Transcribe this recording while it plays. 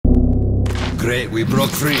Great, we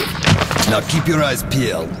broke free. Now keep your eyes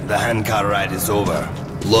peeled. The handcar ride is over.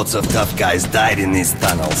 Lots of tough guys died in these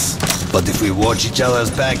tunnels. But if we watch each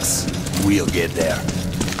other's backs, we'll get there.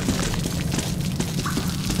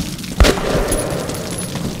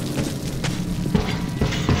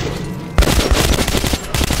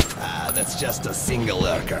 That's just a single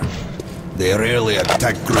lurker. They rarely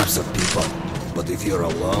attack groups of people. But if you're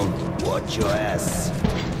alone, watch your ass.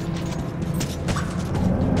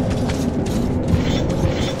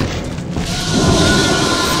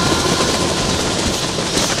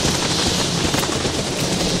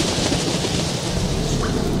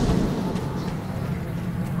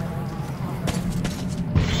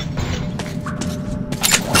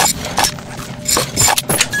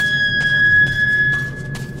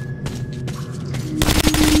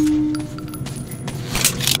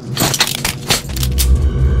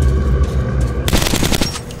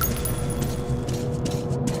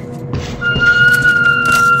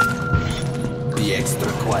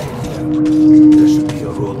 Extra quiet here. There should be a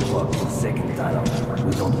roadblock in the second tunnel.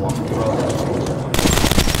 We don't want problems.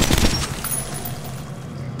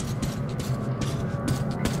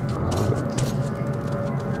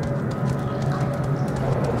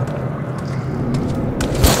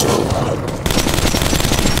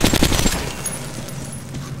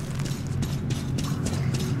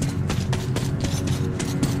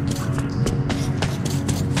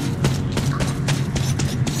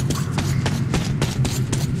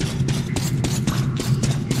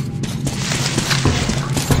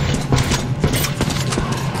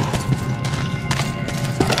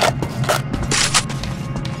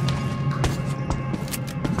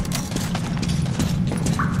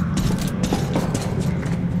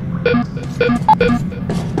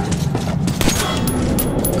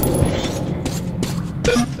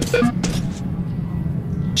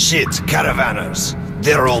 Shit, caravanners.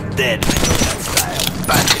 They're all dead. I know that style.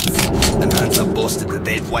 Bandits. The Hansa boasted that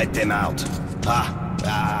they'd wipe them out.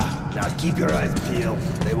 Now keep your eyes peeled.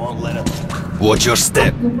 They won't let them. Watch your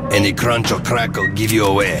step. Any crunch or crack will give you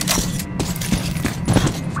away.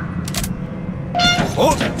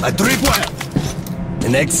 Oh, a tripwire!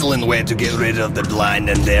 An excellent way to get rid of the blind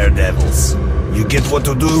and daredevils. You get what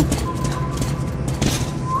to do?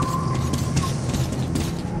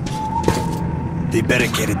 They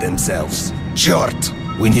barricaded themselves. Short!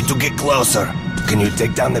 We need to get closer. Can you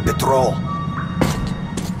take down the patrol?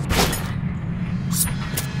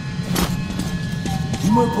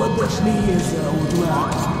 Мы подошли из-за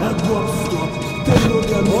угла, гоп-стоп, ты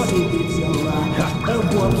много себе взяла,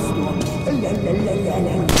 гоп-стоп,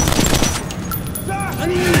 ля-ля-ля-ля-ля.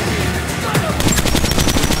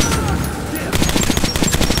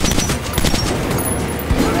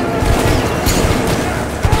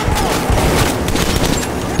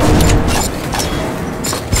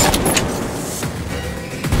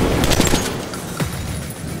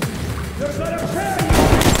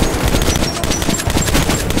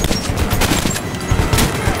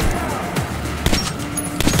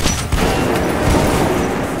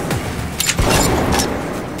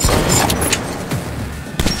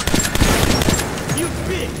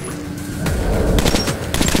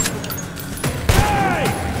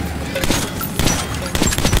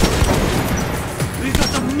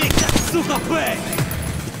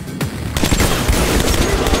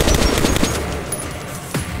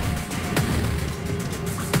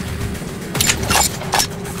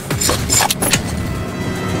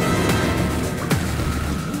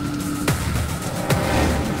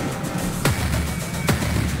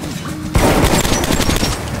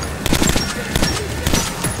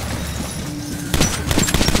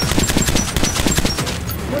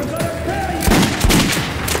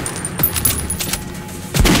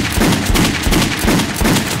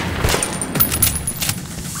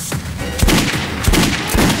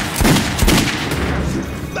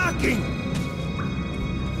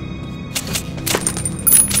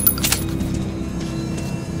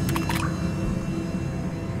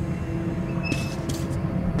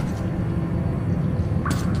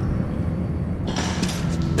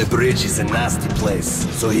 The bridge is a nasty place,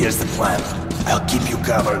 so here's the plan. I'll keep you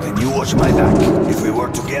covered and you watch my back. If we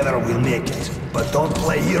work together, we'll make it. But don't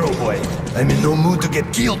play hero boy. I'm in no mood to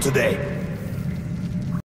get killed today.